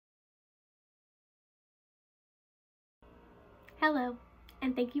Hello,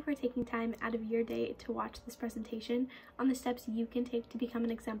 and thank you for taking time out of your day to watch this presentation on the steps you can take to become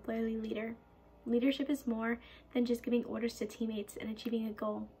an exemplary leader. Leadership is more than just giving orders to teammates and achieving a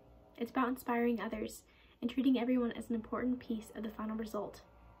goal. It's about inspiring others and treating everyone as an important piece of the final result.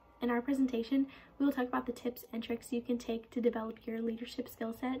 In our presentation, we will talk about the tips and tricks you can take to develop your leadership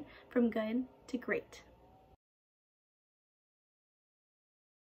skill set from good to great.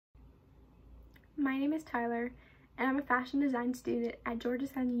 My name is Tyler, and I'm a fashion design student at Georgia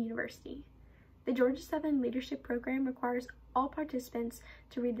Southern University. The Georgia Southern Leadership Program requires all participants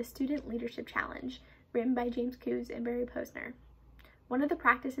to read the Student Leadership Challenge, written by James Coos and Barry Posner. One of the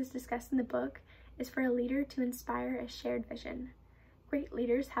practices discussed in the book is for a leader to inspire a shared vision. Great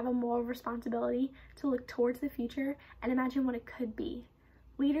leaders have a moral responsibility to look towards the future and imagine what it could be.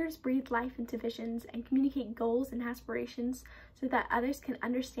 Leaders breathe life into visions and communicate goals and aspirations so that others can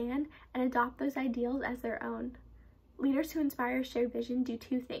understand and adopt those ideals as their own. Leaders who inspire shared vision do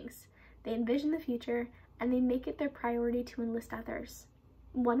two things. They envision the future and they make it their priority to enlist others.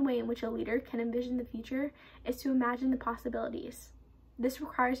 One way in which a leader can envision the future is to imagine the possibilities. This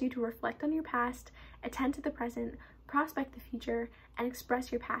requires you to reflect on your past, attend to the present, prospect the future, and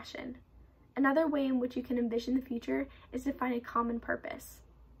express your passion. Another way in which you can envision the future is to find a common purpose.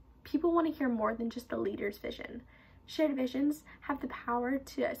 People want to hear more than just the leader's vision. Shared visions have the power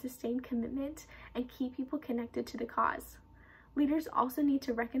to sustain commitment and keep people connected to the cause. Leaders also need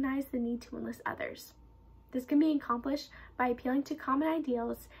to recognize the need to enlist others. This can be accomplished by appealing to common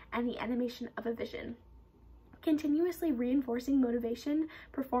ideals and the animation of a vision. Continuously reinforcing motivation,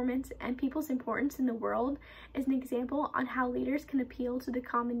 performance, and people's importance in the world is an example on how leaders can appeal to the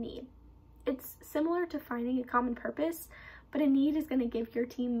common need. It's similar to finding a common purpose, but a need is going to give your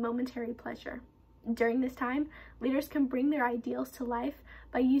team momentary pleasure. During this time, leaders can bring their ideals to life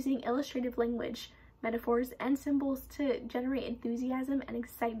by using illustrative language, metaphors, and symbols to generate enthusiasm and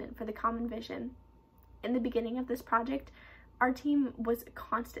excitement for the common vision. In the beginning of this project, our team was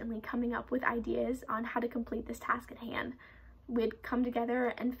constantly coming up with ideas on how to complete this task at hand. We'd come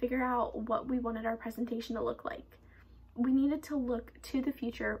together and figure out what we wanted our presentation to look like. We needed to look to the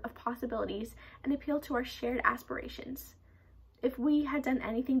future of possibilities and appeal to our shared aspirations. If we had done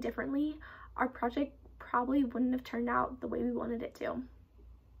anything differently, our project probably wouldn't have turned out the way we wanted it to.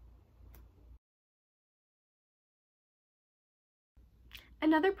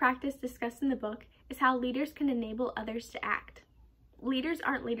 Another practice discussed in the book is how leaders can enable others to act. Leaders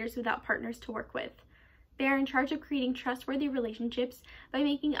aren't leaders without partners to work with. They are in charge of creating trustworthy relationships by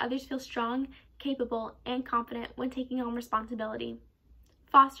making others feel strong, capable, and confident when taking on responsibility.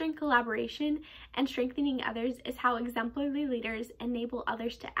 Fostering collaboration and strengthening others is how exemplary leaders enable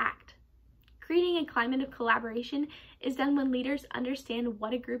others to act. Creating a climate of collaboration is done when leaders understand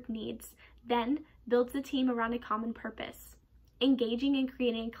what a group needs, then builds the team around a common purpose. Engaging in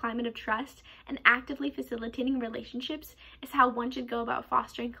creating a climate of trust and actively facilitating relationships is how one should go about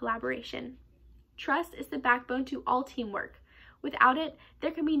fostering collaboration. Trust is the backbone to all teamwork. Without it,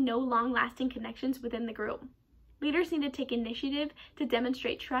 there can be no long-lasting connections within the group. Leaders need to take initiative to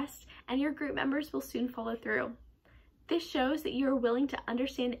demonstrate trust, and your group members will soon follow through. This shows that you are willing to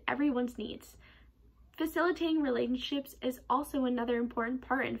understand everyone's needs. Facilitating relationships is also another important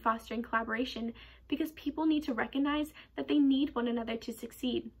part in fostering collaboration because people need to recognize that they need one another to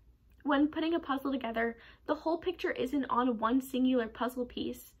succeed. When putting a puzzle together, the whole picture isn't on one singular puzzle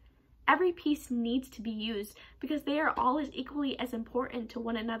piece. Every piece needs to be used because they are all as equally as important to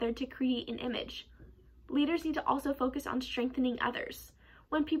one another to create an image. Leaders need to also focus on strengthening others.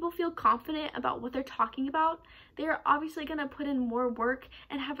 When people feel confident about what they're talking about, they are obviously going to put in more work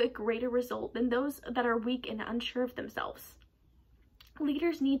and have a greater result than those that are weak and unsure of themselves.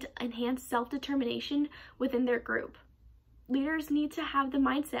 Leaders need to enhance self-determination within their group. Leaders need to have the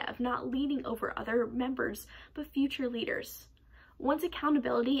mindset of not leading over other members, but future leaders. Once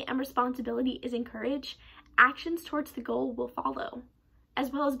accountability and responsibility is encouraged, actions towards the goal will follow. As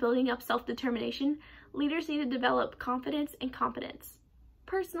well as building up self-determination, leaders need to develop confidence and competence.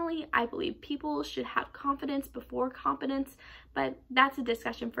 Personally, I believe people should have confidence before competence, but that's a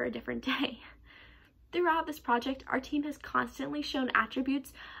discussion for a different day. Throughout this project, our team has constantly shown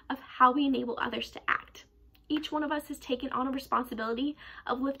attributes of how we enable others to act. Each one of us has taken on a responsibility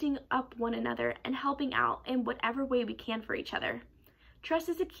of lifting up one another and helping out in whatever way we can for each other. Trust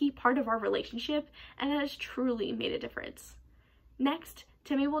is a key part of our relationship, and it has truly made a difference. Next,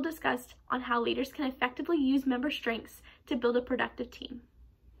 Timmy will discuss on how leaders can effectively use member strengths to build a productive team.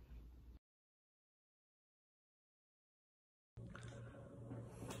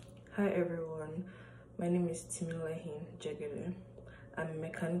 Hi everyone, my name is Timmy Jagede. I'm a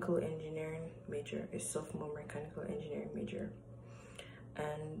mechanical engineering major, a sophomore mechanical engineering major.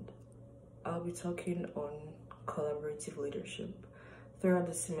 and I'll be talking on collaborative leadership. Throughout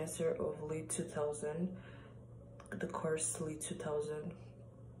the semester of late 2000, the course late 2000,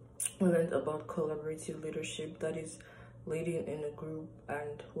 we learned about collaborative leadership, that is leading in a group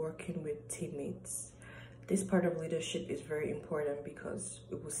and working with teammates. This part of leadership is very important because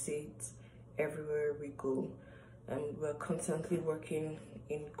we will see it everywhere we go, and we're constantly working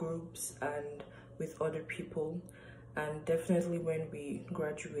in groups and with other people. And definitely when we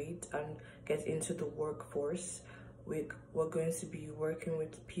graduate and get into the workforce, we're going to be working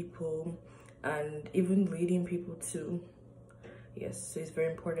with people and even leading people too. Yes, so it's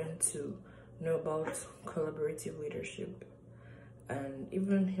very important to know about collaborative leadership. And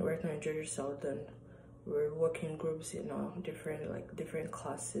even right now in Georgia Southern, we're working groups in different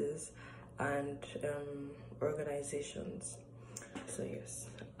classes and organizations. So yes,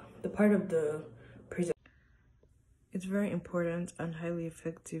 the part of the it's very important and highly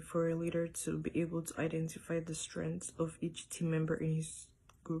effective for a leader to be able to identify the strengths of each team member in his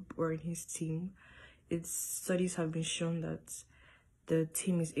group or in his team. Studies have been shown that the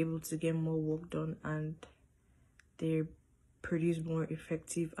team is able to get more work done and they produce more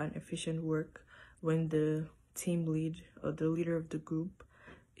effective and efficient work when the team lead or the leader of the group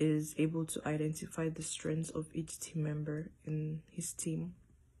is able to identify the strengths of each team member in his team,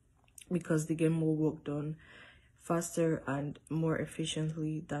 because they get more work done faster and more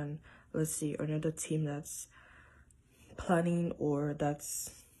efficiently than, let's say, another team that's planning or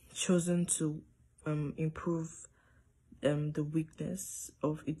that's chosen to improve the weakness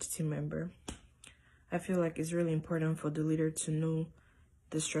of each team member. I feel like it's really important for the leader to know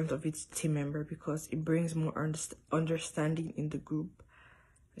the strength of each team member because it brings more understanding in the group.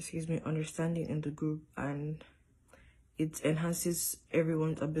 And it enhances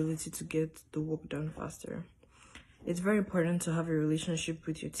everyone's ability to get the work done faster. It's very important to have a relationship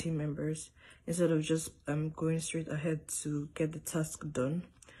with your team members instead of just going straight ahead to get the task done.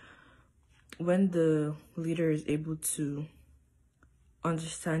 When the leader is able to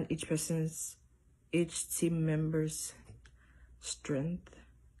understand each team member's strength,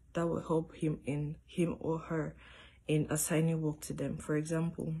 that will help him or her in assigning work to them. For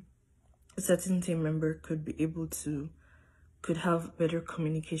example, a certain team member could have better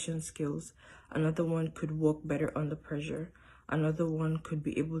communication skills. Another one could work better under pressure. Another one could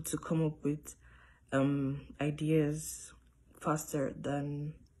be able to come up with ideas faster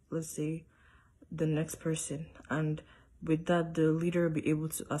than, let's say, the next person. And with that, the leader will be able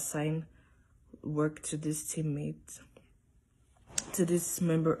to assign work to this teammate, to this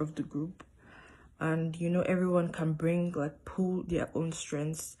member of the group. And everyone can pull their own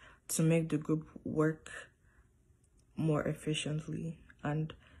strengths to make the group work more efficiently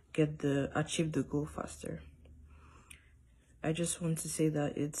and achieve the goal faster. I just want to say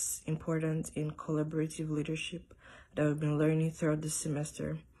that it's important in collaborative leadership that we've been learning throughout the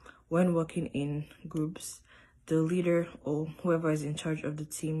semester. When working in groups, the leader or whoever is in charge of the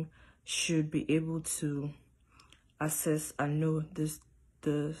team should be able to assess and know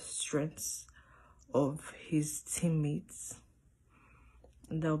the strengths of his teammates,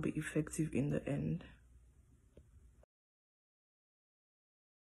 and that will be effective in the end.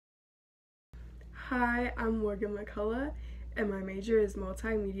 Hi, I'm Morgan McCullough, and my major is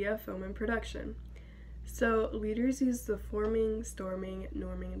multimedia, film, and production. So, leaders use the forming, storming,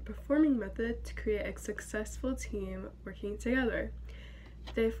 norming, and performing method to create a successful team working together.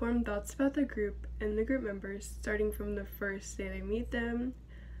 They form thoughts about the group and the group members starting from the first day they meet them,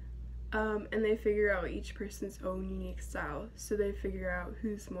 and they figure out each person's own unique style. So they figure out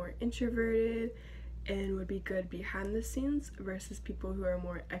who's more introverted and would be good behind the scenes versus people who are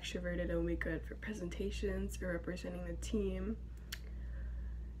more extroverted and would be good for presentations or representing the team.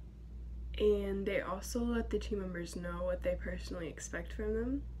 And they also let the team members know what they personally expect from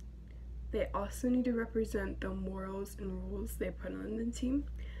them. They also need to represent the morals and rules they put on the team.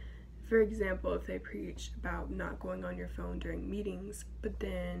 For example, if they preach about not going on your phone during meetings, but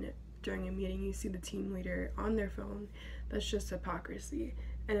then during a meeting you see the team leader on their phone, that's just hypocrisy,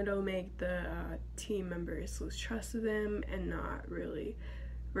 and it'll make the team members lose trust in them and not really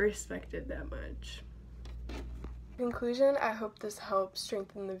respect it that much. In conclusion, I hope this helps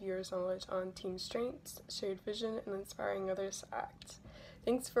strengthen the viewer's knowledge on team strengths, shared vision, and inspiring others to act.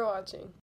 Thanks for watching.